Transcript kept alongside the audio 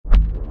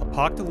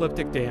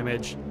Apocalyptic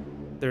damage,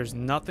 there's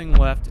nothing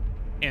left,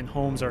 and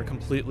homes are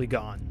completely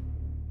gone.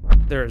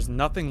 There is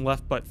nothing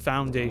left but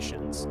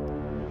foundations.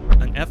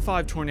 An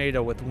F5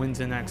 tornado with winds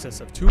in excess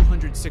of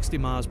 260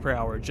 miles per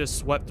hour just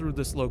swept through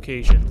this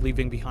location,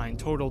 leaving behind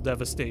total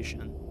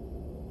devastation.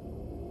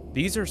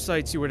 These are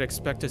sights you would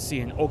expect to see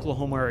in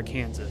Oklahoma or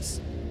Kansas,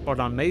 but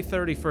on May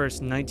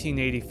 31st,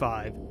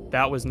 1985,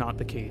 that was not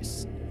the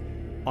case.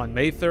 On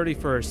May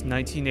 31st,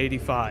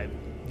 1985,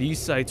 these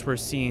sights were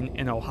seen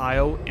in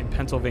Ohio and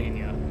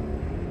Pennsylvania.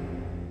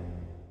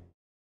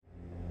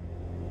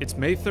 It's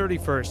May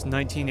 31st,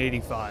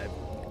 1985,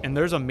 and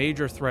there's a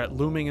major threat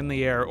looming in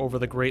the air over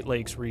the Great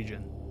Lakes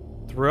region.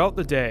 Throughout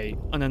the day,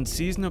 an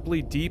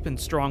unseasonably deep and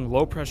strong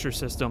low-pressure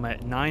system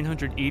at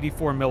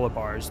 984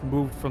 millibars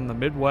moved from the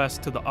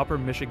Midwest to the upper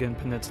Michigan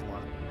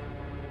Peninsula.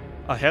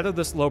 Ahead of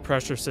this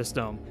low-pressure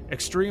system,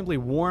 extremely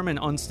warm and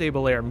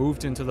unstable air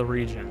moved into the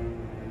region.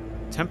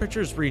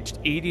 Temperatures reached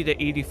 80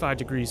 to 85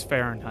 degrees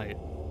Fahrenheit.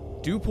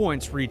 Dew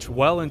points reached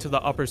well into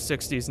the upper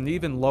 60s and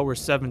even lower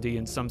 70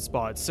 in some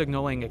spots,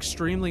 signaling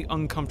extremely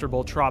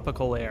uncomfortable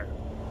tropical air.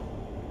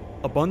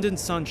 Abundant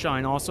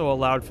sunshine also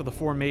allowed for the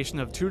formation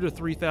of 2,000 to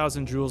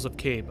 3,000 joules of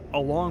CAPE,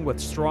 along with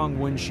strong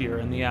wind shear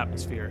in the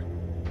atmosphere.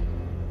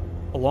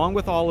 Along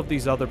with all of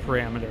these other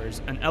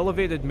parameters, an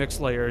elevated mix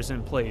layer is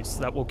in place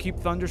that will keep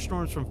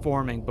thunderstorms from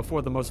forming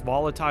before the most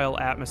volatile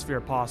atmosphere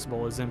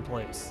possible is in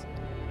place.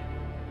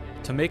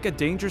 To make a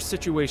dangerous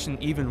situation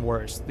even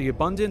worse, the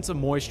abundance of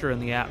moisture in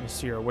the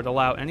atmosphere would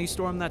allow any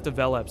storm that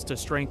develops to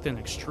strengthen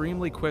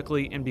extremely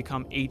quickly and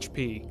become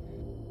HP.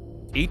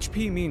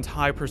 HP means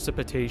high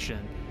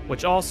precipitation,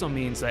 which also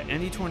means that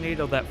any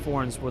tornado that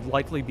forms would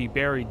likely be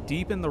buried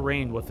deep in the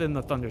rain within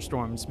the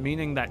thunderstorms,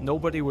 meaning that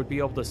nobody would be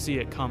able to see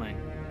it coming.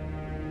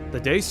 The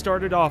day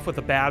started off with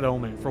a bad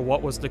omen for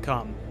what was to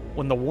come,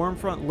 when the warm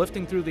front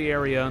lifting through the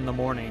area in the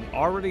morning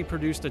already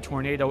produced a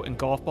tornado and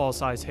golf ball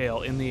size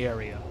hail in the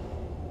area.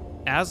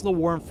 As the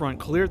warm front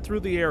cleared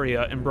through the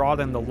area and brought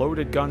in the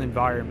loaded gun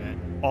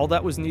environment, all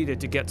that was needed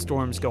to get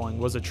storms going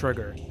was a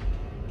trigger.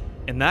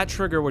 And that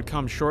trigger would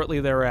come shortly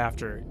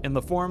thereafter, in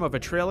the form of a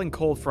trailing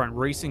cold front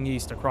racing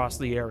east across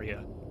the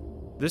area.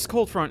 This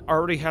cold front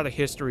already had a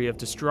history of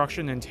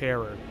destruction and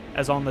terror,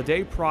 as on the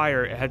day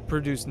prior it had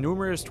produced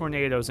numerous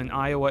tornadoes in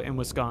Iowa and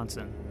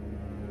Wisconsin.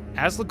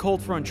 As the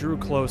cold front drew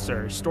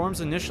closer,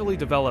 storms initially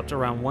developed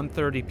around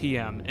 1:30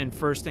 p.m. in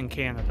First in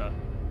Canada.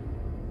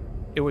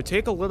 It would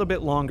take a little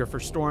bit longer for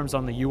storms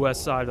on the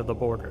US side of the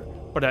border,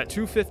 but at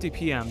 2:50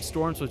 p.m.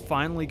 storms would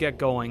finally get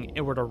going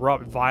and would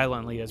erupt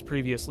violently as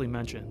previously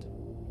mentioned.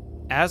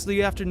 As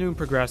the afternoon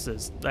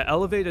progresses, the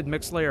elevated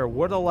mix layer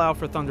would allow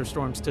for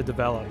thunderstorms to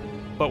develop,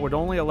 but would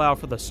only allow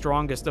for the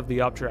strongest of the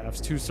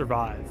updrafts to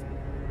survive.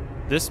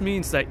 This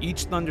means that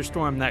each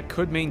thunderstorm that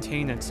could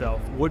maintain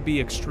itself would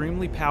be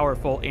extremely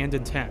powerful and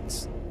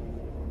intense.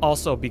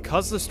 Also,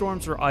 because the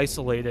storms were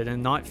isolated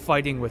and not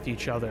fighting with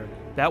each other,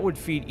 that would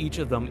feed each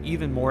of them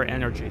even more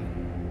energy.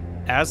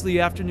 As the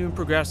afternoon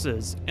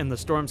progresses and the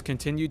storms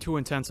continue to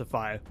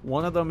intensify,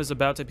 one of them is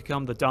about to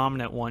become the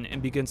dominant one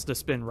and begins to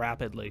spin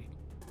rapidly.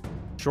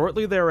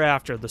 Shortly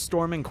thereafter, the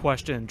storm in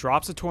question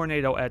drops a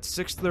tornado at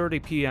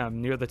 6:30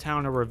 p.m. near the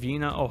town of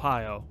Ravenna,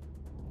 Ohio.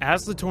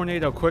 As the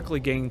tornado quickly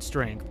gains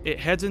strength, it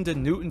heads into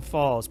Newton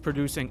Falls,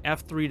 producing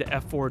F3 to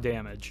F4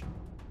 damage.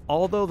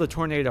 Although the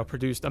tornado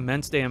produced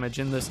immense damage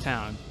in this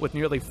town, with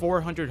nearly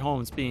 400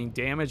 homes being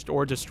damaged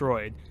or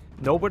destroyed,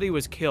 nobody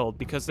was killed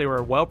because they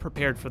were well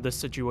prepared for this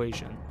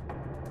situation.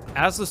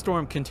 As the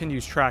storm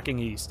continues tracking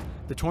east,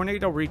 the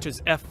tornado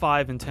reaches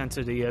F5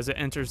 intensity as it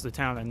enters the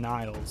town of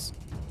Niles.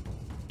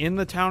 In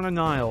the town of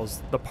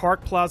Niles, the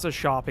Park Plaza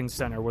shopping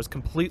center was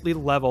completely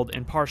leveled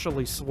and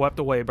partially swept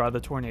away by the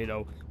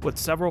tornado, with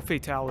several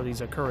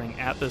fatalities occurring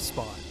at this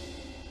spot.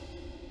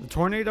 The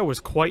tornado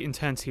was quite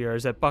intense here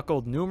as it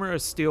buckled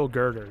numerous steel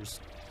girders,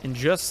 and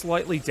just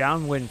slightly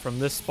downwind from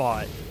this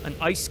spot, an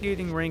ice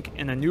skating rink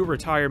and a new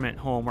retirement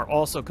home are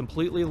also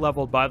completely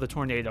leveled by the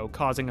tornado,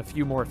 causing a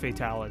few more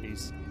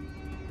fatalities.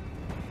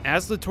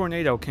 As the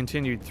tornado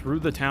continued through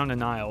the town of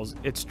Niles,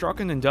 it struck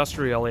an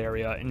industrial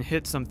area and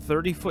hit some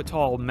 30-foot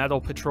tall metal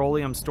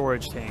petroleum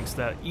storage tanks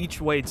that each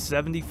weighed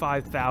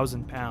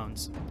 75,000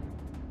 pounds.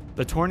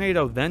 The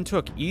tornado then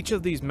took each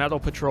of these metal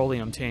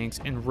petroleum tanks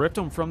and ripped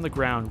them from the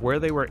ground where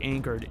they were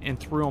anchored and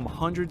threw them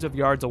hundreds of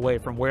yards away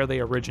from where they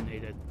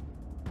originated.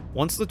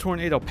 Once the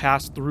tornado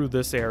passed through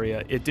this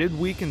area, it did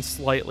weaken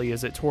slightly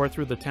as it tore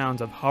through the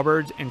towns of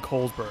Hubbard and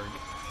Colesburg.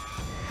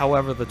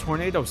 However, the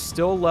tornado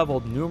still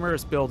leveled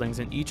numerous buildings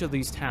in each of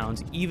these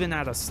towns, even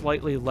at a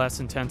slightly less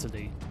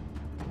intensity.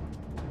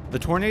 The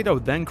tornado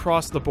then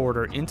crossed the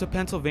border into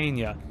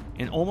Pennsylvania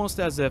and, almost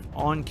as if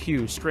on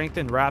cue,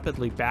 strengthened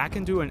rapidly back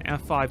into an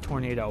F5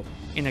 tornado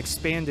and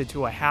expanded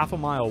to a half a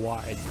mile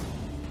wide.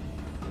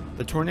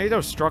 The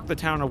tornado struck the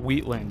town of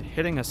Wheatland,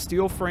 hitting a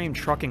steel frame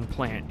trucking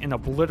plant and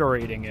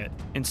obliterating it,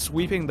 and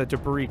sweeping the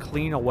debris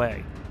clean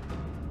away.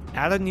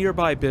 At a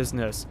nearby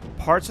business,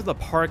 parts of the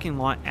parking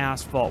lot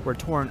asphalt were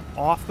torn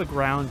off the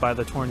ground by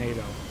the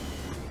tornado.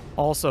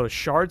 Also,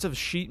 shards of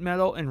sheet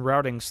metal and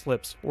routing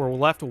slips were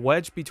left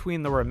wedged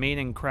between the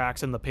remaining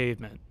cracks in the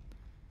pavement.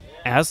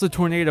 As the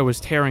tornado was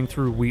tearing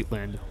through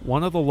Wheatland,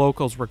 one of the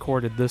locals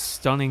recorded this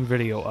stunning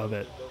video of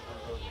it.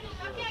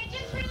 Okay,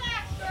 just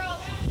relax,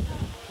 girls.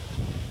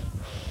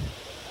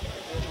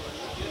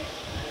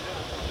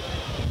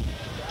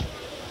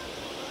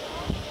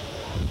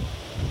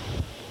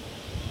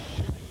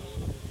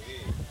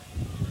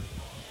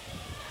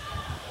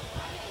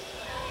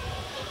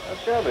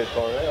 That's gotta be a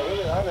tornado.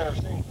 Really, I've never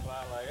seen it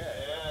fly like that.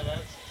 Yeah,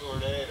 that's a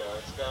tornado.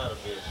 It's gotta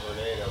be a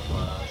tornado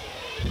fly.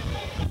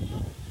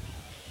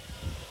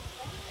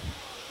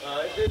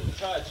 It didn't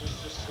touch.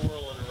 It's just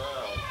swirling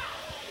around.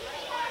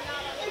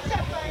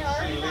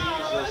 See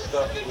leaves and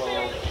stuff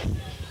blowing.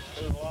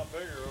 It was a lot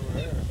bigger over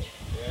there.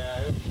 Yeah,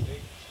 it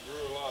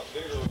grew a lot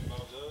bigger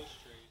above those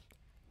trees.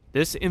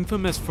 This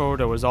infamous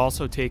photo was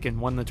also taken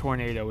when the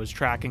tornado was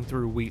tracking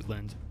through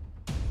Wheatland.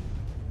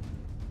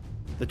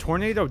 The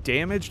tornado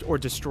damaged or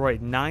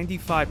destroyed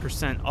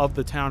 95% of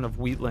the town of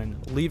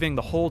Wheatland, leaving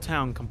the whole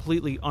town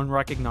completely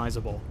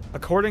unrecognizable.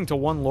 According to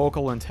one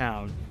local in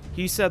town,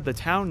 he said the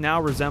town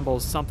now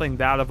resembles something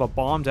that of a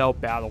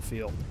bombed-out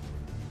battlefield.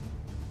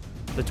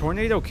 The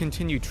tornado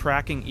continued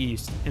tracking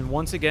east and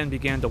once again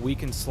began to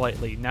weaken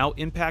slightly, now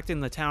impacting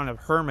the town of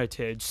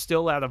Hermitage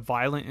still at a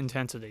violent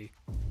intensity.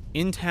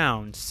 In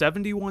town,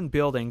 71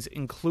 buildings,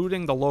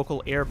 including the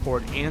local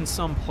airport and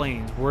some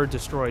planes, were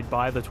destroyed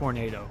by the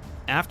tornado.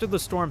 After the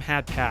storm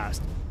had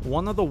passed,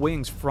 one of the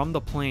wings from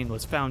the plane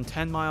was found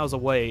 10 miles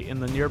away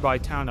in the nearby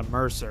town of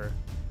Mercer.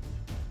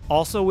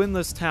 Also in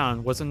this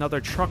town was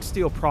another truck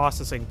steel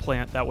processing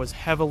plant that was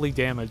heavily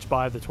damaged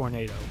by the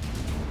tornado.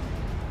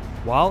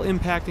 While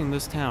impacting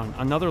this town,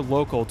 another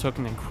local took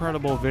an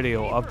incredible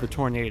video of the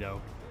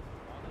tornado.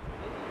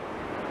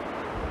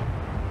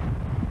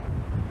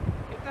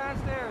 Get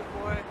downstairs,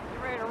 boy.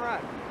 Get ready to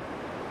run.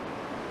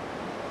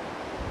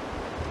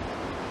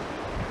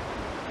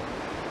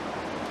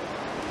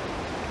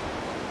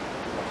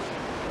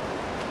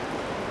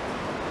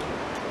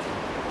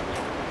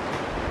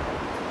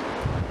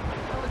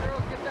 Tell the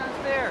girls to get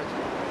downstairs.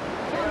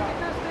 Tell them to get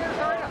downstairs.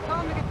 Hurry up. Tell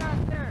them to get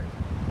downstairs.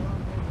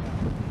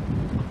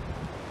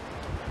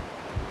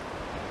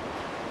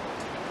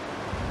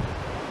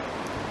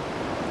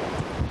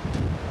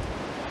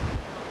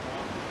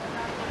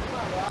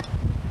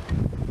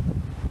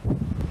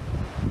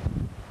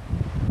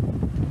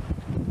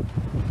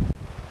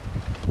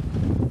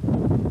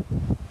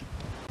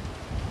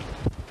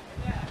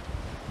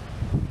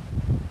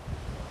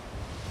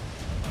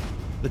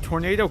 The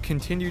tornado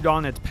continued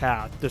on its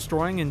path,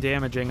 destroying and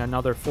damaging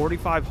another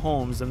 45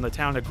 homes in the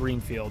town of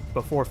Greenfield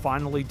before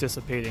finally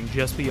dissipating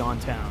just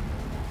beyond town.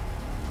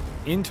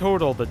 In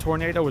total, the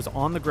tornado was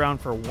on the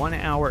ground for 1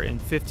 hour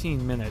and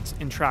 15 minutes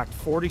and tracked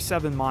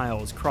 47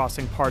 miles,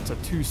 crossing parts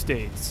of 2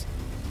 states.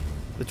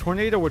 The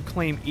tornado would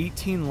claim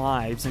 18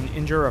 lives and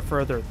injure a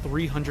further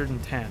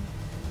 310.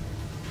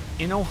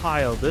 In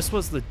Ohio, this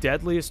was the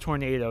deadliest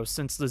tornado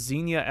since the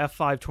Xenia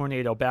F5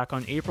 tornado back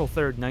on April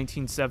 3,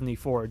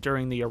 1974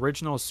 during the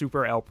original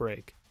super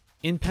outbreak.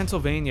 In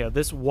Pennsylvania,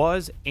 this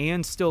was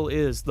and still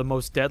is the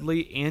most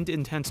deadly and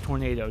intense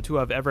tornado to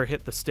have ever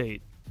hit the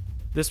state.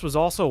 This was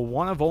also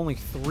one of only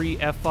 3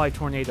 F5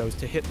 tornadoes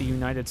to hit the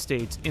United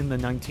States in the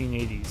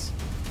 1980s.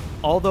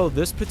 Although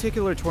this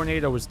particular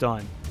tornado was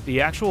done, the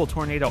actual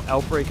tornado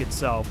outbreak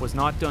itself was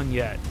not done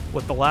yet,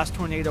 with the last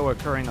tornado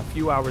occurring a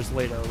few hours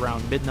later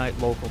around midnight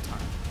local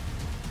time.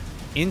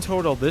 In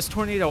total, this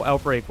tornado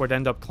outbreak would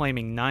end up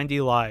claiming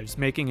 90 lives,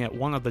 making it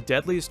one of the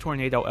deadliest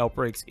tornado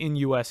outbreaks in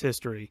US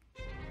history.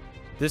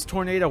 This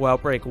tornado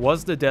outbreak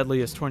was the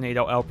deadliest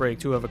tornado outbreak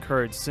to have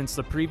occurred since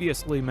the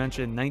previously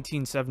mentioned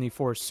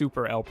 1974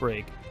 super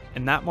outbreak,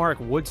 and that mark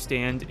would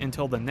stand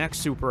until the next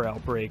super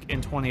outbreak in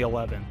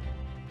 2011.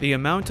 The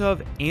amount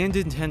of and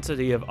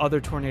intensity of other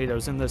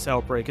tornadoes in this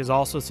outbreak is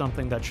also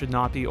something that should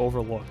not be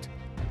overlooked.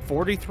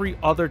 43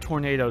 other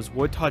tornadoes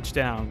would touch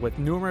down, with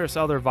numerous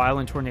other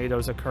violent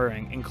tornadoes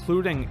occurring,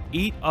 including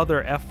 8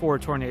 other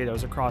F4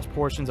 tornadoes across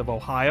portions of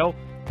Ohio,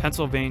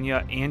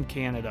 Pennsylvania, and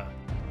Canada.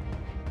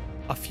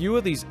 A few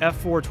of these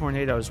F4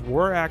 tornadoes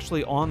were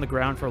actually on the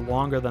ground for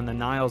longer than the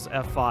Niles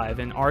F5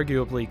 and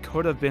arguably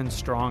could have been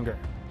stronger.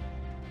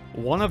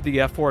 One of the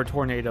F4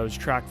 tornadoes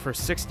tracked for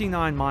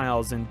 69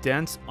 miles in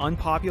dense,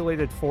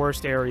 unpopulated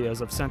forest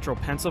areas of central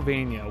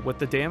Pennsylvania, with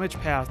the damage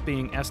path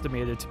being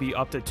estimated to be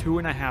up to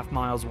 2.5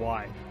 miles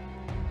wide.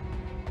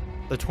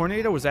 The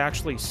tornado was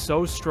actually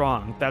so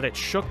strong that it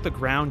shook the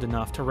ground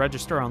enough to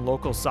register on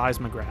local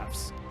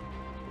seismographs.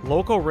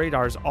 Local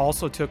radars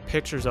also took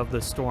pictures of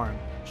this storm,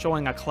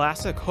 showing a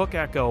classic hook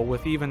echo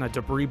with even a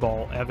debris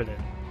ball evident.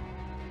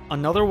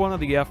 Another one of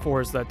the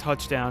F4s that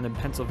touched down in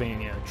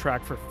Pennsylvania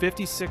tracked for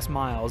 56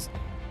 miles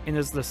and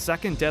is the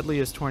second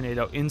deadliest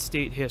tornado in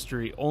state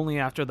history, only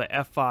after the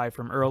F5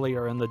 from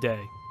earlier in the day.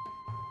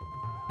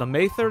 The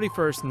May 31,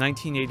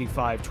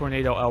 1985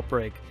 tornado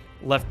outbreak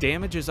left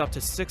damages up to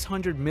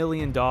 $600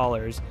 million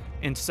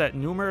and set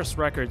numerous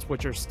records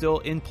which are still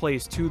in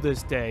place to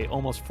this day,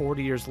 almost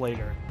 40 years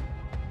later.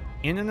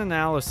 In an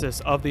analysis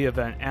of the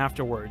event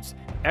afterwards,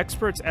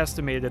 experts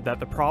estimated that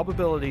the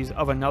probabilities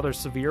of another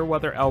severe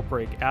weather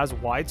outbreak as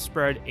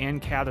widespread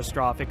and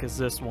catastrophic as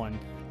this one,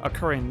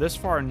 occurring this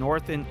far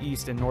north and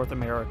east in North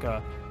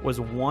America, was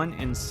 1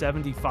 in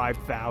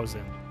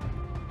 75,000.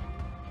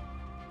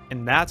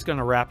 And that's going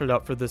to wrap it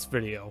up for this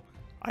video.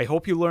 I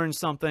hope you learned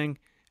something,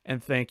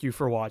 and thank you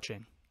for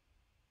watching.